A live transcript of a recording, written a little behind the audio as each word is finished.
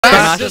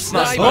smash the the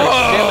sniper.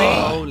 sniper. Jelly,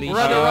 Holy we're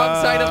on the shit.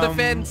 wrong side of the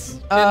fence.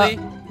 Jelly.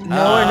 No,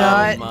 we're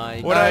not. My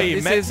What are you,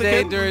 This is Mexican?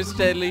 dangerous,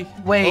 Jelly.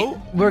 Wait,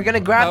 Oh. we're gonna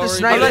grab How the are you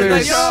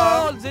snipers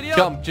Zillion.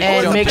 Jump, just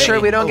and jump. make sure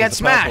we don't Oh, get the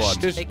purple smashed. one.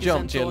 Just Take the jump,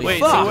 sensor Jelly. Wait,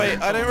 Fuck. so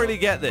wait, I don't really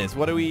get this.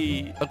 What do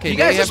we... Okay, You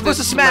they guys are have supposed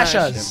to smash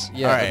them. us.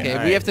 Yeah, Alright, okay,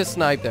 alright. we have to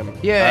snipe them.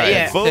 Yeah, Alright,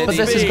 yeah. full But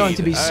this is going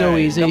to be speed. so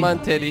Alright. easy. Come on,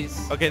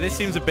 titties. Okay, this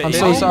seems a bit I'm easy.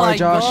 so sorry,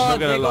 Josh. Not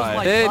gonna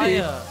lie.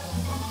 Daddy.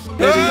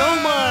 You're gonna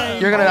die.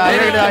 You're gonna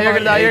die. You're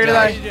gonna die. You're gonna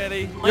die.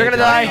 Jelly. You're gonna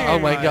die. Oh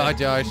my god,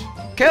 Josh.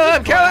 Kill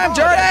him,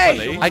 Jordy!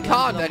 Actually. I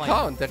can't. I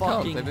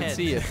fucking didn't head.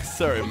 see it.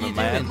 Sorry, my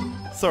man.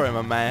 Sorry,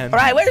 my man. All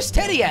right, where's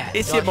Teddy at?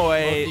 It's your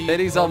boy,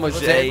 Teddy's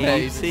almost dead,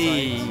 mate.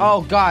 JT.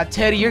 Oh God,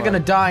 Teddy, you're gonna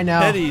die now.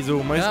 Teddy's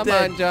almost Come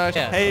dead. on, Josh.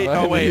 Yeah. Hey,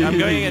 oh wait, I'm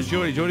going against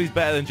Jordy. Jordy's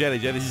better than Jelly.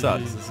 Jelly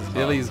sucks. This is hard.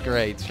 Jelly's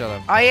great. Shut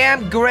up. I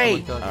am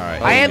great. All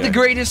right. I am the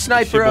greatest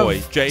sniper your of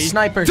boy, Jay.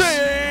 snipers.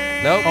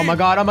 Nope. Oh my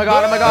God! Oh my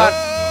God! Oh my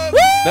God!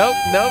 Nope.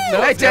 Nope.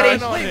 Nope. Hey, Teddy.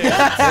 Going on here?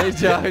 Hey,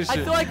 Josh.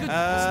 I thought I could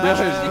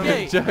smash the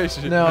gate.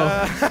 Josh. No.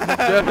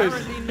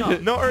 Apparently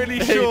not. Not really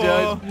Hey, sure.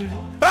 Josh.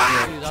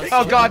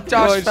 Oh God,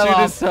 Josh fell shoot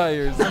off. his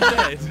tires. I'm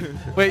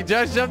dead. Wait,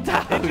 Josh jumped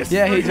out.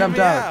 Yeah, he Freaking jumped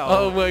me out.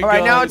 Oh my god. All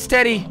right, now it's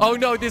Teddy. Oh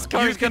no, this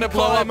car You is gonna can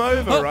blow up. climb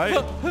over, right?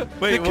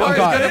 Wait, The car is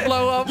God. gonna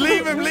blow up.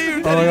 Leave him, leave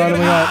him. Oh my God! Oh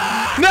my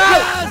God!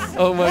 No!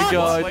 Oh my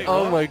god. Wait,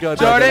 Oh what? my god.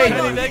 Jordy.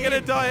 They're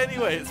gonna die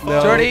anyway. It's fine.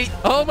 No. Jordy.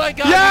 Oh my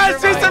god.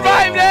 Yes, he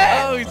survived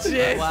it! Oh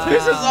shit. Wow.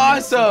 This is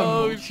awesome.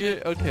 Oh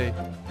shit. Okay.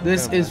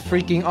 This is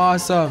freaking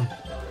awesome.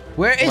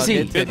 Where is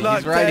he? Good luck,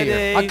 He's right Teddy.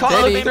 here. I can't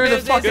Teddy. look through the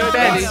fucking Good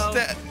fence.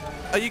 luck.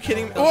 Are you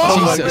kidding me? Oh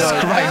my Jesus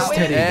God. Christ,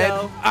 Teddy. Ed.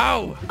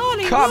 Ow.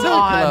 Come So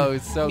on.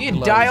 close. So You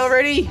close. die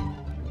already?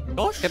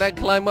 Can I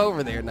climb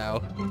over there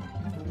now?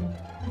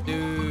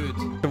 Dude.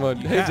 Come on.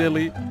 Hey, Yeah.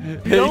 Jelly.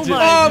 Hey, don't Jelly.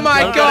 mind. Oh my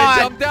I'm gonna God!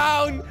 jump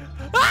down.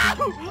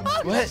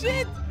 Oh What?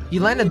 shit. You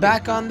landed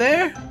back on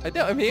there? I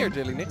know. I'm here,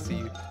 Jelly, next to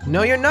you.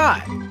 No, you're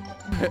not.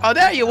 Oh,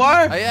 there you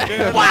are. I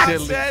am. What?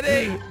 Jelly.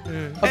 Teddy.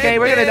 Okay,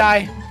 we're gonna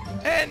die.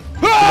 And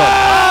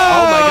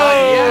Oh my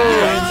god.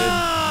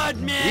 Yeah. God,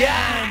 man.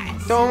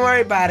 Yes. Don't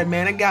worry about it,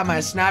 man. I got my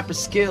sniper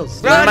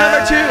skills. Round Round number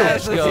number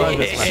two. two.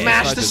 Let's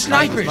Smash the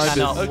snipers.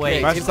 Cannot Okay, wait.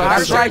 Smash it's the hard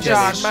That's right, scope,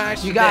 Jelly. Josh.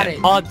 Smash You got them. it.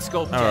 Hard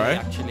scope, All Jelly, right.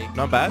 actually.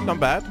 Not bad, not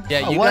bad.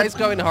 Yeah, Oh, you what? guys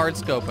go in hard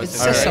scope. I It think.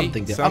 says Alright.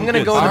 something different. Sounds I'm gonna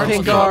good. go in the Hard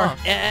pink scope. car.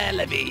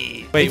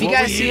 Elevate. Wait, If you what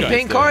guys were see a guys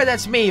pink doing? car,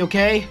 that's me,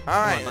 okay? All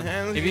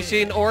right. If you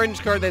see an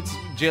orange car, that's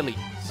Jelly.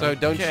 So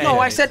don't Okay. shoot No, at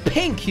I it. said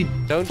pink, you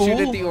Don't fool. shoot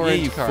at the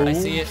orange you car. fool. I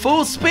see it.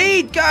 Full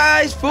speed,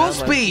 guys. Full Come on.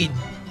 speed.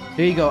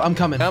 Here you go. I'm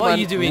coming. Come What on.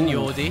 are you doing,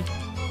 Ooh. Yordi?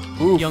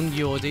 Ooh. Young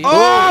Yordi.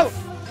 Oh!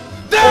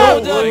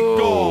 Oh No! my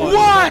god.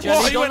 What? Jelly,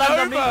 What? You don't went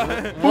land on me.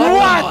 over. What?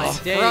 Oh my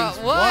days.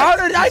 What? How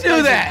did I This do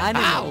guy's that? an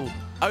animal.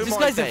 Oh This my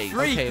guy's a days.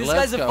 freak. Okay, This let's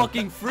guy's a go.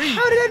 fucking freak.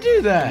 How did I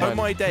do that? Oh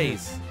my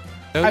days.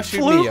 Don't I shoot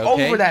flew me,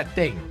 okay? over that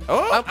thing.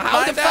 Oh,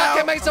 How the fuck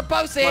am I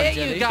supposed to Come on, hit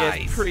Jelly. you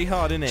guys? It's pretty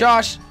hard, isn't it?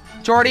 Josh,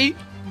 Jordy,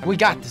 we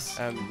got this.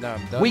 No,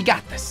 I'm done. We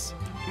got this.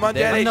 Come on,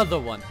 There. Jelly. Another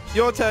one.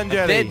 Your turn,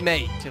 Dead Jelly.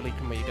 mate. Jelly,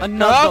 come on, you got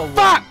Another Oh, one.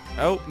 fuck!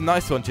 Oh,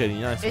 nice one, Jelly.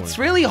 Nice one. It's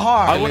really I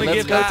hard. want to Let's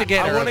give go that.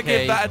 together, I want to okay?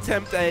 give that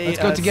attempt a. Let's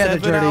go together,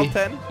 7 out Jordy. of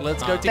 10.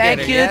 Let's go together.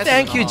 Thank you, yes?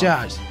 thank you,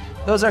 Josh.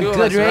 Those are Two of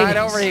good us right ratings.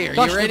 over here.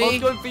 Gosh, You they're both ready?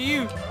 going for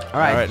you. All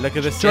right. All right, look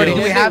at this. Jordy, do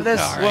skill. we have this?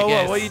 Car, I Whoa,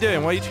 guess. what are you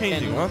doing? What are you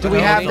changing? What Do the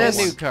we hell? have this?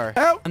 New car.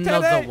 Help,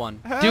 Another Teddy. one.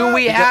 Do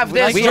we have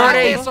this, We have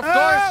Jordy? this, of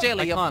course,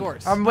 Jelly, of I can't.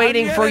 course. I'm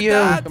waiting for you.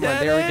 Come on,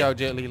 there we go,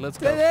 Jelly. Let's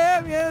go.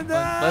 Let's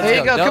There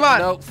you go, No, come on.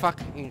 No, fuck.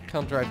 You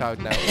can't drive out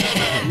now.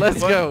 Let's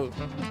go.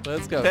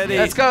 Let's go. Teddy,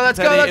 Let's go, let's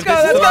go, Teddy, let's if go,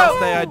 this is let's the go. last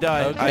day I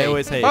die. Okay. I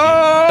always hate you.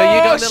 Oh, So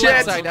you go on the shit.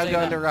 left side, I'll go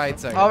on the right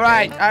side. All okay?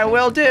 right, I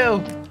will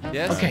do.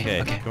 Yes?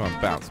 Okay. Okay, come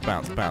on, bounce,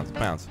 bounce, bounce,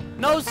 bounce.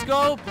 No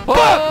scope. Oh,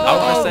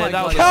 I Oh said my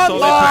that was God. a Come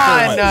solid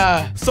on.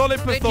 performance. Solid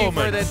Thank you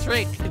for the performance.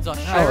 trick. Kids are I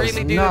That was shit.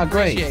 really do not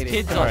great. appreciate it.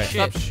 Kids All are right.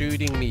 Stop shit.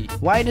 shooting me.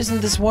 Why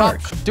doesn't this work?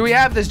 Do we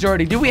have this,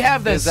 Jordy? Do we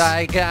have this? Because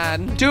I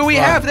can. Do we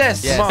have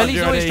this? Yes. Come on,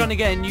 Billy's always Jordy. trying to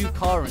get a new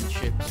car and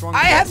shit. What's wrong I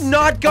with have that?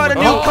 not got a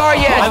new Oh, car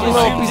yet, I you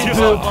little was piece of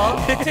zoomed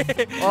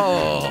poop. so far.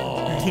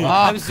 Oh.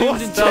 I'm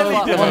zoomed in so Jelly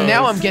far. doing? Well,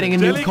 now I'm getting a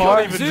new Jelly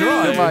car. can't even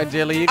drive. Come on,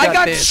 Jelly. You got I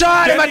got this.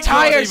 shot in my Jelly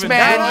can't tires, even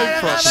man. drive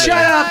properly.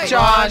 Shut up,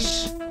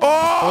 Josh.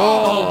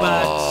 Oh, So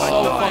bad.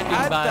 So I fucking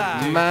had bad,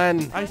 that. dude.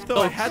 Man. I thought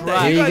I had Here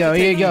that. you guys go, are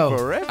here you taking go.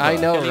 forever. I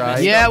know,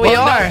 right? Yeah, we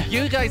Well, no, are.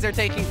 you guys are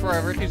taking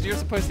forever because you're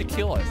supposed to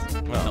kill us.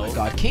 Well,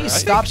 God, can you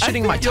stop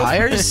shooting my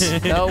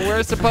tires? No,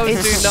 we're supposed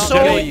It's to not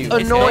so kill you.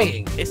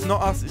 annoying. It's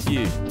not us, it's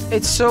you.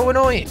 It's so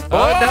annoying.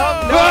 Oh,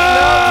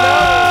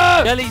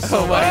 no. Jelly's so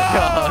Oh my bad.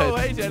 God. Oh,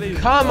 hey, Jelly.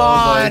 Come Oh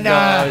my on.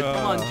 God.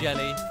 Come on,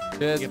 Jelly.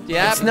 Just,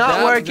 yeah, It's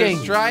not working.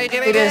 Just try it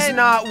It is again.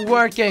 not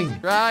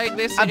working. Try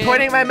this I'm again.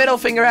 pointing my middle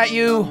finger at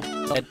you.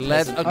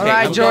 Let's, okay, All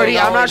right, I'm Jordy, going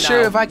I'm all not in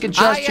sure now. if I can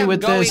trust you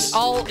with I am this.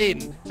 going all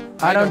in.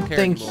 I don't care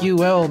think anymore. you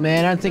will,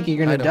 man. I don't think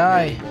you're I gonna don't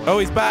die. Oh,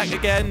 he's back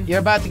again. You're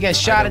about to get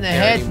shot in the don't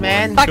care head, anymore.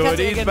 man. Back at it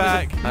Jordy's again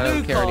back. with a I don't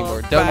blue care car.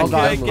 anymore. Back Don't move.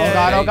 again. Don't move. Oh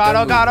God, oh God,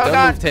 Don't oh God, move. oh Don't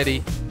God. move,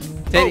 Teddy.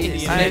 Teddy,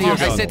 and Teddy, you're I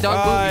gone. said don't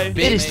Bye. move,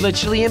 you It bitch. is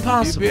literally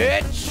impossible.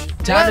 Bitch.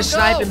 Time to Let's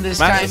snipe go. him this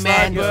Smash time, the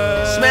man.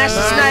 sniper. Smash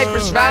the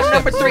snipers, round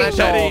number 3. Smash all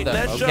Jetty, of them,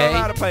 let's show okay? them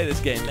how to play this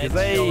game because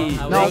Let's show 'em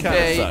how No. to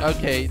Okay, suck.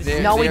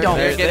 okay. No, we don't.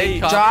 They're getting They-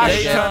 cocky Josh. They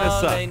again. kind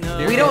of suck.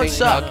 They're We don't getting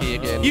suck. cocky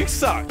again. You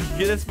suck.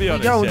 Yeah, let's be We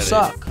honest. don't Jetty.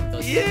 suck.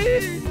 Yeah,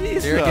 you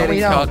They're suck. getting We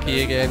don't.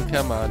 cocky again.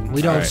 Come on.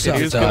 We don't Alright, suck,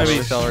 who's gonna be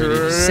Josh.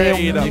 Already. Say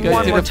straight up? one You guys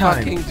more did the time.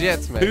 fucking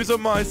Jets, man. Who's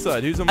on my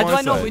side? Who's on How my do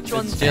I know side? which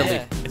one's Jelly.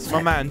 there? It's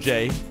my man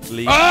Jay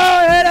Lee.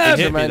 Oh, hit He him!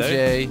 hit me, Man though.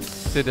 J.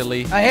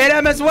 Fiddly. I hit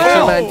him as Oh,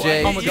 well. man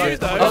J. Oh my God.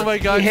 Oh my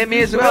God. He hit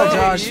me as well, No,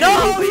 Josh.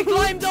 No, he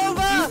climbed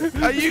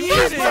over! Are you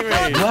kidding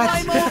me? What?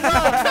 Climb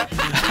over!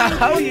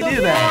 How you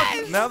do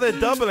that? Now they're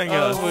doubling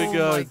us. Oh my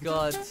God.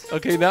 God.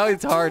 Okay, now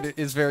it's hard.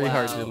 It's very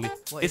hard, Wow. Dilly.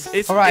 What It's is-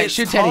 it's, All right, it's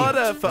shoot Teddy.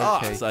 harder for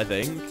Okay. us, I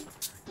think.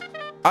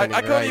 I Teddy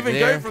can't right even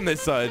there. go from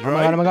this side, Oh my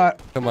god, oh right? my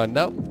god. Come on,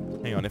 no.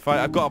 Hang on,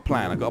 I've got a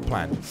plan. I've got a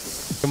plan.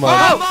 Come on.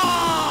 Come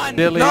on!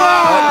 Dilly. No!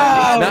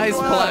 Nice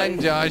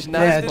plan, Josh. Nice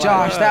Yeah, plan.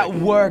 Josh, that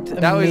worked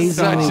That was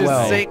such amazingly a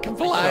well. sick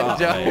plan, Oh, I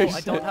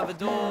Josh. don't have a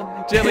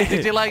door. Dilly,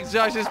 did you like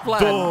Josh's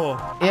plan? Door.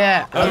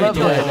 Yeah, I love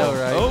door. that. I know,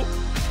 right? Oh,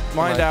 mind Come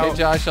on, out. get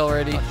Josh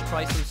already. Let's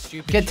try some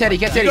stupid Get Teddy, shit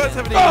get like You Teddy. guys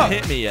haven't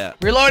even hit me yet.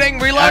 Reloading,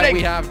 We reloading.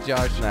 have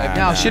Josh. Nah, I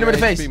Now, think shoot him in the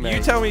you're face. HP, man.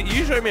 You tell me.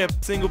 You show me a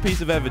single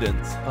piece of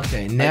evidence.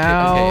 Okay,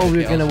 now okay,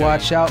 we're I'll gonna show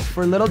watch you. out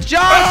for little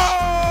Josh.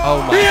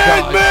 Oh my He hit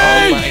God. me! Oh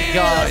my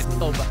God. that.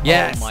 So bad.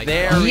 Yes, Oh my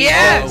there God. we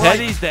Yes! go.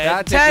 Teddy's dead.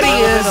 That's Teddy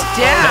a is down.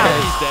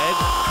 Teddy's dead.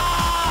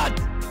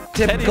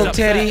 Typical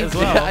upset Teddy. as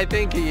well. I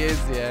think he is,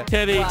 yeah.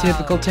 Teddy. Wow.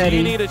 Typical Do you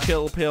Teddy. need a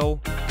chill pill?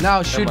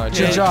 Now shoot on,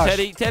 shoot Jay. Josh.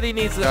 Teddy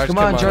needs a. Josh, Come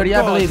on, Jordy,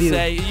 I God's believe you.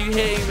 sake, are you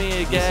hitting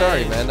me again?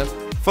 Sorry, man.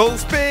 Full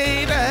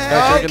speed.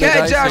 Josh, you're gonna Okay,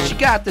 die Josh, soon. you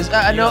got this.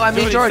 No, I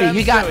mean Jordy,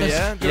 you got this.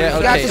 Yeah, You got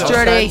okay. this, I'll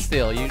Jordy. stand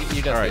still. You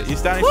got All right, you this.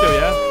 standing still,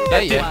 yeah?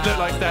 That Yeah, didn't yeah. look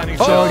like standing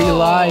Oh, still. Jordy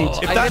lied. If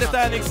I that's didn't-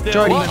 standing still,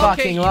 Jordy Well,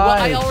 fucking well, I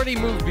lied. already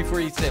moved before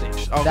he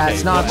finished. Okay,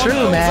 That's not well, true,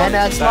 well, man.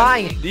 That's that-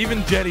 lying.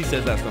 Even Jetty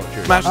says that's not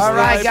true. All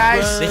right,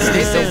 guys. This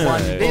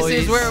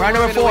is where Round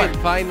we're number gonna 4.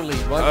 win, finally.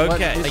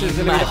 Okay. This Are is you gonna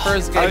be the mad?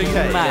 first game.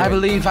 Okay. I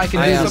believe I can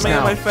I do am this Something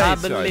in my now. face, I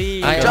guys.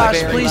 believe. I am Josh,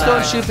 very please mad.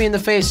 don't shoot me in the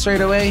face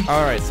straight away.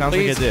 All right, sounds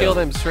Please like a kill deal.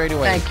 them straight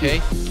away, Thank you.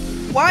 okay?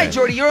 Why,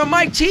 Jordy? You're on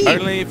my team.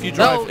 Only if you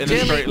drive No, in a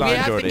Jimmy, straight we line,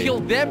 have Jordy. to kill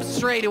them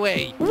straight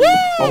away.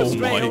 Oh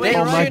my They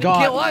Oh my should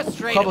God. kill us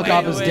straight Quabble away.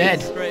 Cop is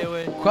dead. Straight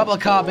away. Quabble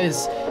Cop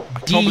is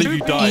can't believe you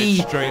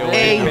died straight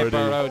away,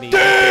 Jordy.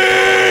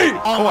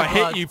 Pepperoni. Oh, I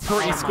hit you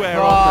pretty square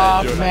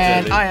on Oh there,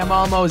 man, Jordy. I am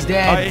almost I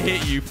dead.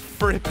 hit you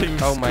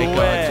fripping Oh my God,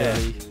 square.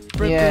 Jelly.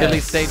 Yes. Billy,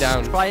 stay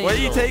down. Why are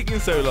you taking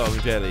so long,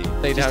 Jelly?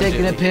 Stay Just down,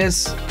 taking a Jelly.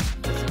 piss.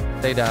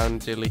 Stay down,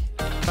 Jelly.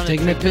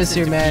 Taking a piss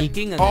here, man.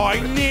 Oh, I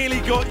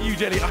nearly got you,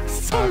 Jelly. I'm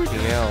so Fucking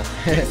hell.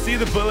 see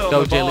the bullet on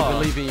Go, the Jelly, bar.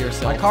 believe in My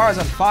yourself. car is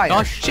on fire.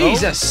 Josh,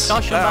 Jesus.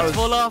 Josh, your That back's was-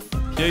 full off.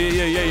 Yeah,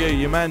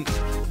 you man.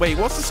 Wait,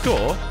 what's the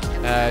score?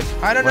 I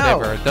don't know.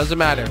 Whatever, doesn't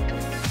matter.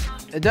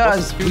 It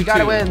does. We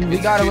gotta win. We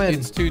gotta win.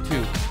 It's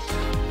 2-2.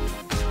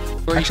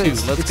 3-2. Actually,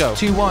 Let's go.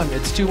 it's 2-1.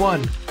 It's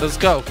 2-1. Let's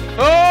go.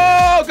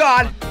 Oh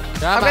God!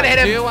 Come gonna hit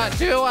him. 2-1.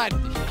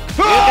 2-1.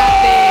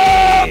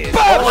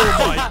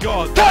 Oh my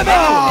God! Come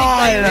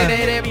on!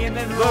 Hit him.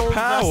 The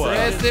power!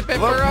 Yes, the The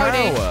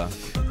pepperoni. power!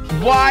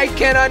 Why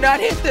can I not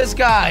hit this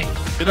guy?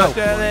 Good luck,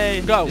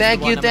 Jelly. Go.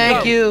 Thank you, Go.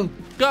 thank you.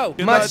 Go.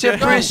 Good Much luck,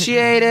 Jelly.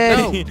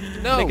 appreciated.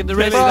 No. Flick at the No.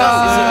 wrist.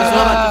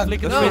 Fuck.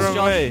 Flick at That's the the wrist, wrong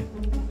Josh. way.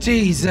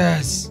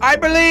 Jesus. I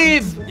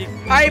believe.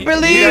 I you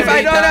believe. got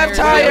I don't have tires,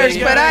 tires,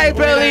 Billy. but I We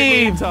don't need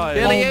believe. tires.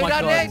 Billy, Oh you my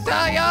got God. next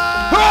tire.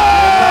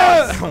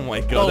 Oh my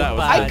God, So that was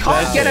bad. I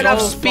can't get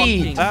enough So speed.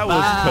 fucking That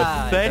was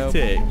bad.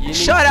 pathetic. You need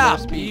Shut more up.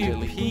 speed, You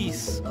Billy.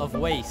 piece of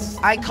waste.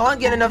 I can't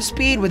get enough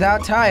speed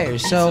without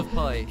tires. So Piece of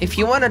pie. if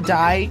you want to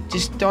die,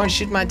 just don't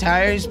shoot my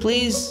tires,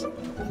 please.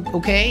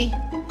 Okay?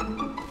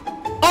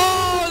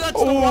 Oh, that's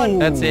the one.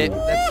 That's it.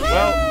 That's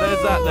Well,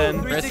 there's that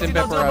then. Rest in 360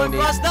 goes over pepperoni.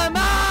 across the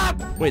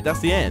map. Wait, that's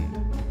the end.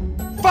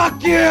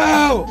 Fuck you!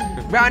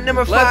 Round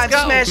number 5,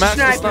 go. smash Smash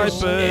the snipers.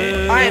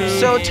 snipers. I am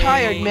so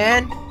tired,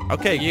 man.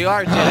 Okay, You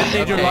are I didn't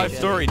need your Okay. life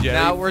story, Jelly.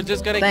 Now we're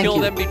just gonna Thank kill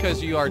you. them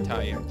because you are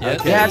tired. Yes.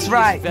 Okay. That's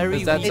right. Very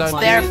Does that weak sound It's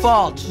their good?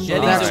 fault.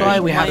 Jelly's That's a why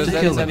we have Does to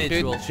that kill sound them.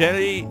 good?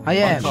 Jelly I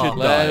am. should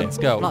die. Let's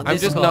go. Not I'm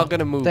this just car. not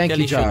gonna move. Thank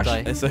you, Jelly should Josh.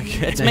 die. It's okay.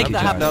 Let's Thank make you, that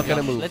Josh. happen. Not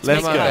gonna Josh. move. Let's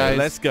Let's make go, that happen.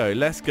 let's go,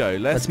 let's go,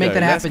 let's Let's go. make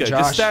that let's happen, go. Josh.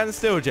 Just stand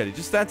still, Jelly.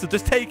 Just stand still.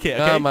 Just take it,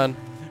 okay? Come on.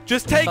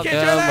 Just take it, Come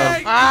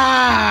Jelly!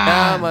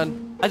 Ah! Come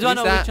on. I don't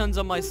know Who's which that? one's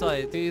on my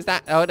side. Who's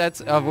that? Oh,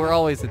 that's. We're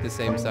always at the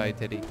same side,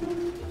 Teddy.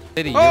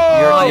 Teddy,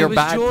 Oh, you're it was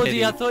bad, Jordy.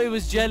 Teddy. I thought it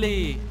was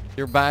Jelly.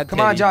 You're bad, Come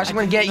on, Teddy. Josh. I'm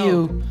gonna get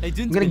you. I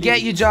didn't I'm gonna get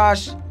believe you, it.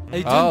 Josh.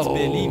 I don't Oh.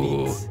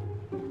 believe it.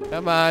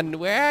 Come on.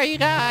 Where are you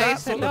guys?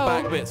 That's what the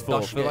Hello. back bit's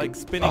for, Josh, for like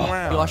spinning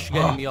around. Josh,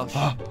 get him, Josh.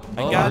 I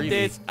Oh, got really?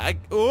 this.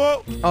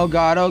 Oh! Oh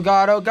God! Oh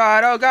God! Oh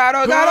God! Oh God!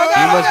 Oh God! Oh You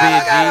God! must be a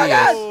Oh God!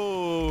 genius.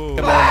 Oh!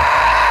 Come on.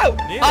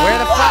 Yeah. Where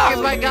the fuck is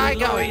my you guy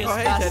glorious going? Oh,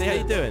 hey, Teddy, how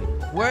you doing?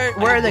 Where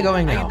are they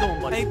going How you now?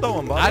 doing, buddy? How you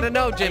doing, buddy? I don't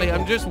know, Jelly.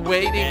 I'm just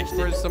waiting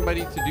for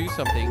somebody to do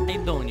something. How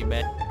you doing, you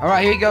bet? All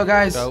right, here you go,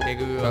 guys. Go, go,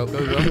 go,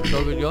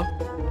 go, go,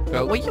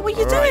 go. What you All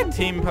doing? right,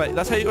 team play.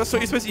 That's what you're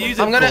supposed to use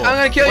it I'm gonna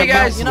for. kill you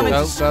guys. You're not meant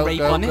to Go, go, scrape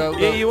go, on it. go, Yeah,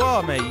 go. you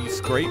are, mate. You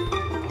scrape.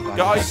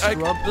 Guys,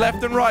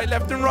 left and right,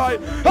 left and right.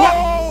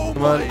 Oh,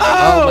 Come on. Oh!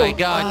 Oh my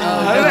god.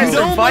 How did I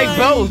Oh, survive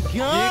both? you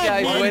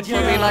guys went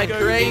for me like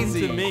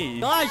crazy. To me.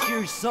 Gosh,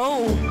 you're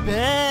so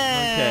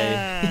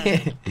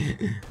bad.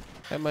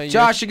 Come on,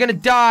 Josh, you're gonna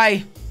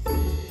die.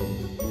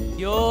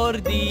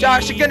 Jordi.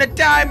 Josh, you're gonna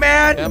die,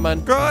 man. Come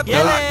on. God,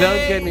 Don't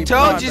get me.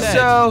 Told Please you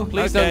so.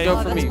 Please Okay. don't Oh,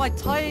 go for that's me. my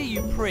tire,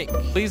 you prick.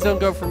 Please don't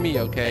go for me,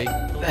 okay?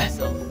 Kill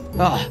yourself.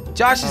 Oh,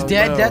 Josh is Oh,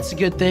 dead. no. That's a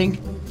good thing.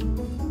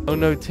 Oh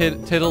no,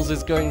 Tiddles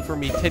is going for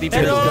me. Teddy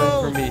Bear is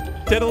going for me.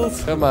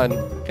 Tiddles. Come on.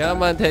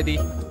 Come on, Teddy.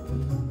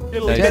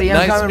 Tiddles. Teddy, I'm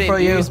nice coming spin. for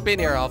you. spin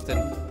here often.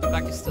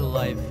 Back is still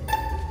alive.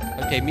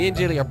 Okay, me and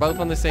Jilly are both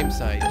on the same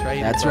side. Try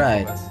it That's both of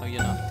right. us. Oh,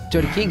 you're not.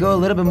 Jordy, can you go a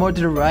little bit more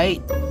to the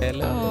right?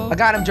 Hello. I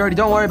got him, Jordy.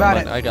 Don't worry about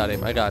Come on, it. I got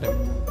him. I got him.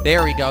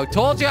 There we go.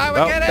 Told you I would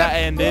Oh, get that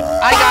him. ended.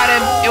 I got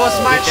him. It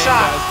was my Big game,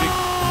 shot. guys,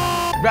 big-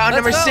 Round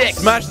Let's number go. 6.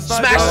 Smash the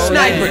Smash the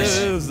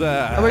snipers.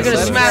 And we're gonna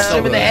smash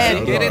them in the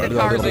head. Get in the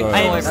cars and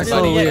I kill am everybody.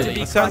 still yet to weird. be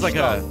That sounds like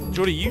crushed a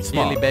Jordy. You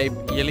smart. Yelly babe.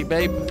 Yelly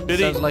babe.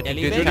 Diddy. Sounds like a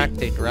Yelly good babe.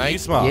 tactic, You right?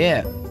 smart.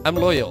 Yeah. I'm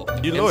loyal.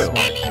 You and loyal.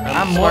 smart.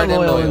 I'm more smart and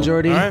loyal than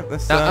Jordy. All right,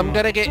 let's, Now I'm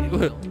gonna get.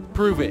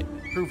 Prove it.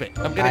 Prove it.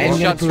 I'm gonna I am get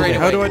gonna shot prove straight it.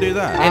 away. How do I do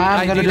that? And I'm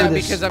I gonna do do that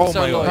this. because I'm Oh so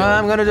my God. loyal.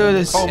 I'm gonna do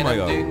this. Oh And my I'm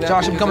God. doing that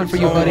Josh, I'm because coming for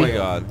you, so Oh buddy. my loyal.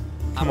 God.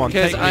 Come on,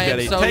 Because take me, I am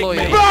Jelly. so Take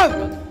loyal. me.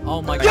 Run!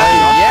 Oh my Thank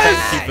god.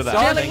 Yes! you for that.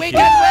 Jelly, Thank we you.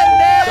 can win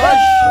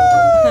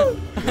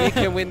this! We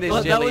can win this,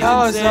 Well, that Jelly. was That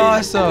was insane.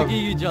 awesome. Look at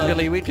you, Josh.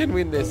 Jelly, we can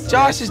win this.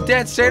 Josh is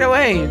dead straight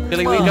away.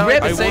 Jelly, we Come go on.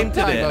 at the I same wanted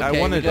time, it. I okay?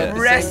 wanted We go it. at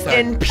the Rest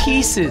same time. in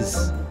pieces.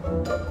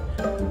 At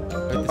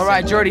the All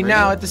right, same Jordy, time.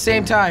 now at the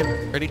same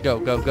time. Ready? Go,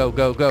 go, go,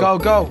 go, go. Go,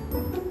 go.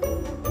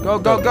 Go,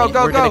 go, go,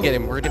 go, We're gonna get go.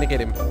 him. We're gonna get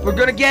him. We're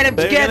gonna get him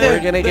They're together. We're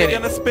gonna get they're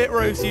it. gonna spit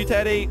roast you,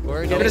 Teddy. We're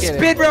We're gonna gonna get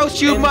spit roast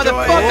you, Enjoy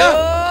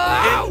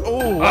motherfucker.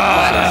 Oh,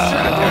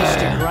 Goes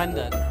to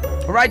Grandad.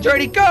 All right,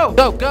 Jordy, go.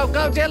 Go, go,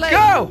 go, Jelly!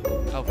 Go.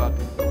 Oh, fuck.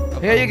 Oh,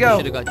 Here you go.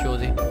 Should have got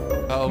Jordi.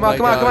 Oh, Come my on,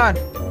 come on, God.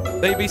 come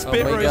on. they be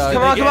spit my roasting. God.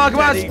 Come on, come on, come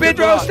on. Teddy. Spit Good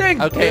luck.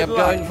 roasting. Okay, Good I'm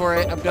luck. going for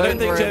it. I'm I going don't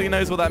think for Jelly it.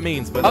 knows what that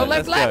means, but Oh,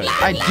 let's left, go.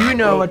 left. I do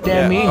know what that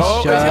Yeah. means, Oh,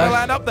 he's gonna Josh.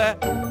 land up there.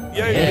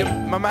 Yo,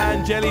 Yeah. my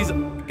man Jelly's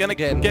gonna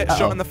Again. get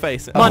shot in the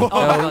face. Come on. Oh,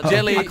 Oh, my No, god.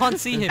 Jelly. I can't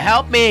see him.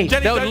 Help me.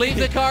 Jelly, No, don't- leave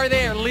the car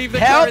there. Leave the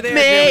Help car there,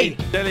 me.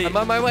 Jelly. I'm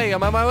on my way.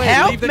 I'm on my way.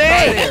 Help leave the me.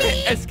 car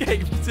there.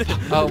 Escape.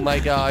 Oh my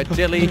God,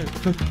 Jelly.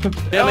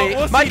 Jelly.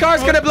 what's My he-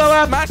 car's gonna blow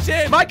up. Smash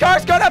him. My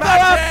car's gonna blow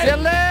Smash up. him.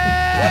 Jelly.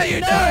 What are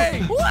you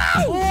doing?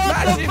 Wow.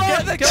 Smash him.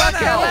 Get the gun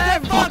Kill out.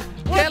 him.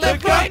 Kill him.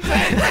 Take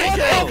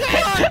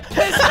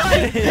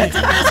it.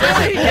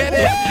 Jelly, get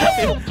it.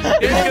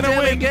 He's gonna Jelly,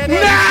 win. get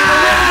it.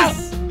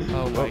 No!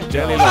 Oh my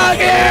Jelly.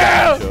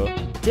 God. Fuck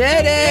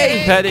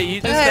Daddy. Teddy, you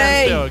just stand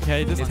Hey. still,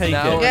 okay? Just It's take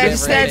now it. Yeah,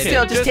 just stand Just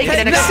still. Just just take it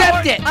and take-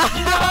 accept it.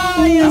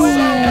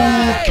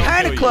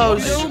 Kind of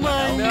close. No,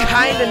 man.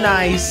 Kind of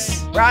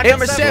nice. Round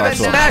number It's 7. the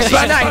Smash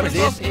finale. snipers.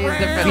 This is the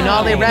Finale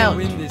finale. round.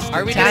 Win this.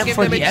 Are we Time gonna give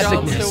for them a the chance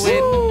epicness.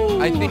 to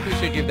win? I think we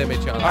should give them a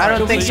chance. I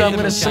don't think so. I'm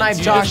gonna snipe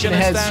Josh in the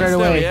head straight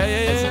away.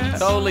 Yeah.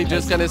 Totally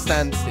just gonna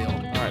stand still.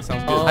 Alright,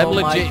 sounds good. Oh I'm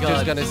my legit God.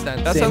 just gonna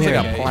stand That still. sounds Same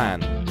like here. a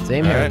plan.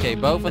 Same here. Okay,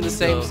 both on the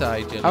same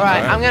side, Jelly. All right,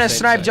 Alright. I'm gonna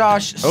snipe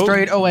Josh Oh.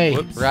 straight away.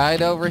 Whoops.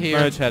 Right over here.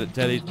 No,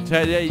 Teddy.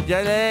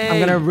 I'm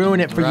gonna ruin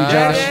it for you, Right.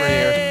 Josh.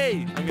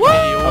 Teddy! I'm gonna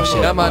hit you all shit.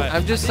 over Come on, the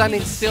I'm just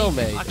standing still,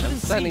 mate. I I'm couldn't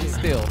see standing it.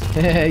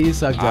 still. You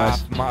suck, Josh.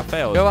 Might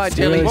failed. Go on,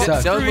 Jelly. really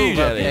sucks. Don't Screw you, move,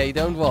 Jelly. okay?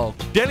 Don't walk.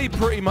 Jelly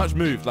pretty much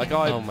moved. Like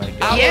I. Oh my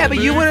God. Yeah, but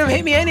you wouldn't have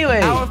hit me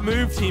anyway. Out of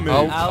moves, he moved.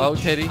 Oh,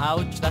 Ouch. Teddy.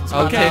 Ouch. That's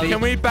Oh, not Teddy.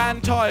 Can we ban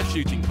tire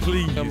shooting,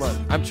 please? Come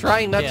on. I'm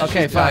trying not Yeah. to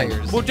Okay, shoot fine.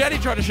 tires. Well, Jelly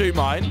tried to shoot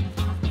mine.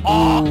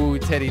 Ooh,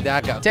 Teddy,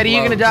 that got Teddy,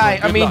 you're close. gonna die.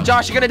 I Good mean, luck.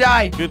 Josh, you're gonna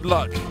die. Good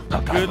luck.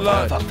 Good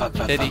luck.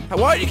 Teddy.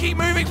 Why do you keep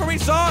moving from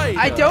his side?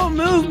 I don't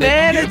move,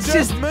 man. You It's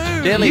just.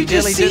 move. Jelly, You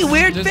just Jelly, see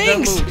weird just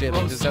things. Don't move,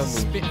 Jelly. Just don't move.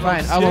 Spit Fine,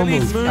 roast. I won't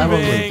Jelly's move. I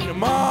won't move. moving.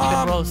 Mom.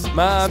 Spit roast.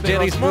 Mom, Spit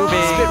Jelly's roast.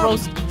 moving. Spit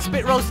roast.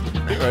 Spit roast.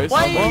 Spit roast.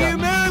 Why Oh are my you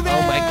God. moving?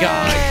 Oh my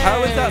God.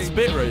 How is that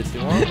spit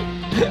roasting? What?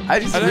 I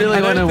just I don't- really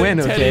I want to don't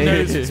win, think Teddy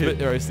knows okay? what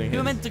spit roasting. You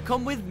were is. meant to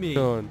come with me.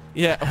 Come on.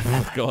 Yeah.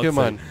 Oh, God. Come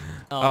on.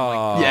 Oh my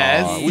God.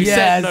 Yes, We yes.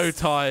 said no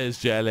tires,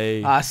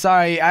 Jelly.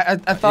 Sorry. I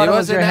thought It it was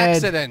was an your head.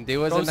 accident. It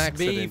was an Roast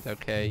accident, beef.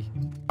 okay?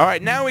 All right,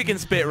 now we can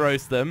spit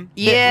roast them.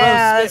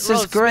 Yeah, roast, this spit is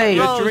roast, great. spit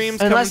Your roast. dreams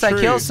Unless come I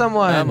true. kill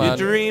someone. Come on. Your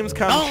dreams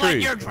come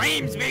true.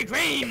 dreams be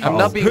dreams. I'm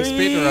not being spit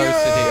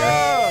roasted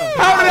here.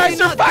 How did I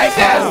survive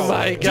Oh this?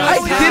 my God.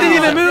 I didn't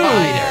even move.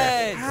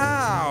 Fighter.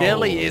 How?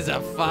 Jelly is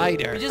a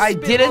fighter. I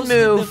didn't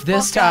move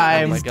this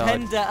time. Oh my His God.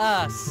 tender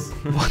ass.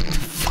 What the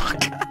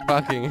fuck?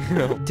 Fucking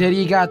hell. Teddy,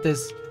 you got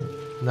this.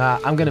 Nah,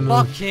 I'm gonna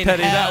move. Fucking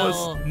Teddy, that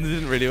hell.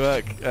 didn't really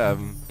work.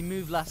 He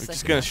moved last I'm just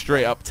second. gonna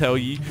straight up tell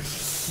you.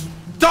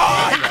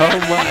 Die! Oh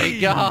my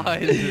God.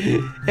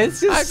 It's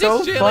just I'm so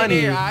just chilling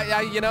funny. here.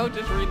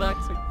 Just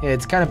relaxing. Yeah,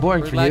 it's kind of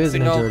boring for you,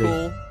 isn't Relaxing, it, all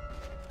Jordy?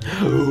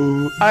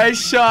 cool. I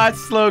shot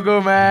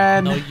Slogo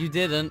Man. No, you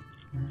didn't.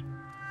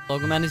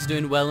 Logoman is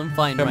doing well and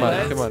fine Come right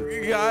on, now. come on. Go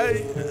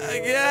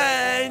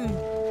again!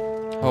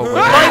 Oh my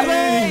God.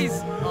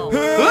 Sideways! Oh.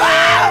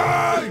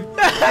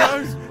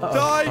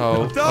 Die!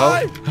 Oh,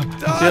 Die!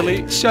 Die!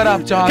 Jelly. Shut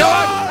up, Josh. Come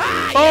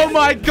on! Oh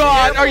my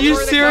God! Are you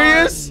For the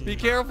serious? car. Be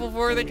careful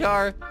for the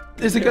car.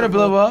 Is it gonna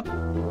blow up?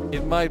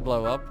 It might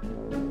blow up.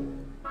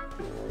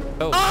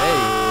 Oh,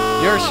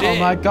 hey. You're shit.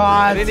 Oh my I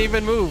God! didn't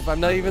even move. I'm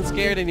not even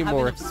scared Have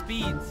anymore. enough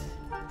speed.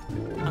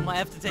 I might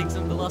have to take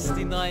some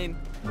velocity 9.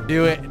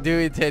 Do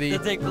it, Teddy. To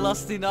take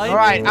velocity 9. All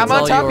right, I'm It's on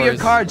all top of your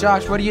yours. car,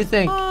 Josh. What do you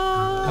think?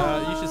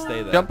 You should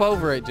stay there. Jump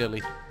over it,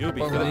 Jelly. You'll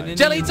be over fine. there.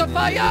 Jelly, it's on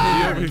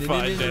fire! You'll be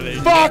fine, Jelly.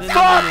 Fuck! Oh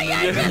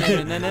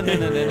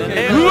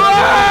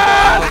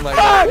my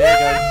God, there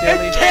goes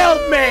Jelly. It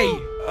killed me!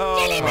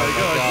 Oh my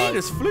God. You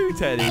just flew,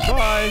 Teddy.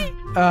 Bye.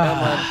 Come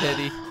on,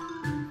 Teddy.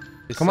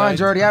 Come on,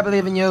 Jordy. I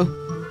believe in you.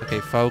 Okay,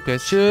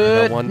 focus.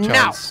 Shoot I got one now.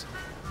 chance.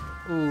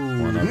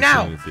 One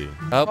Now. opportunity.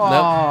 Oh,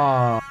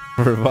 no.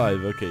 Oh.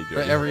 Revive. Okay,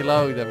 Jordy. Every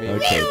load, I mean.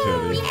 Okay,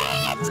 Jordy.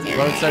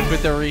 Road start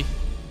with the re.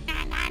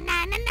 Come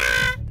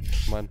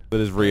on.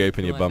 Let us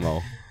reopen your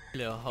bumhole.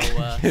 Little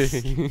whole ass.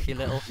 You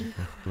little.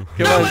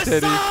 Come on,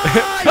 Teddy.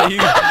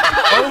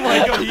 Oh my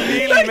God, you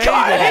nearly made it.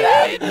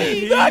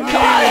 That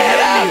car hit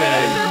him!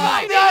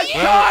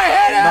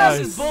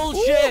 This is Nice. bullshit.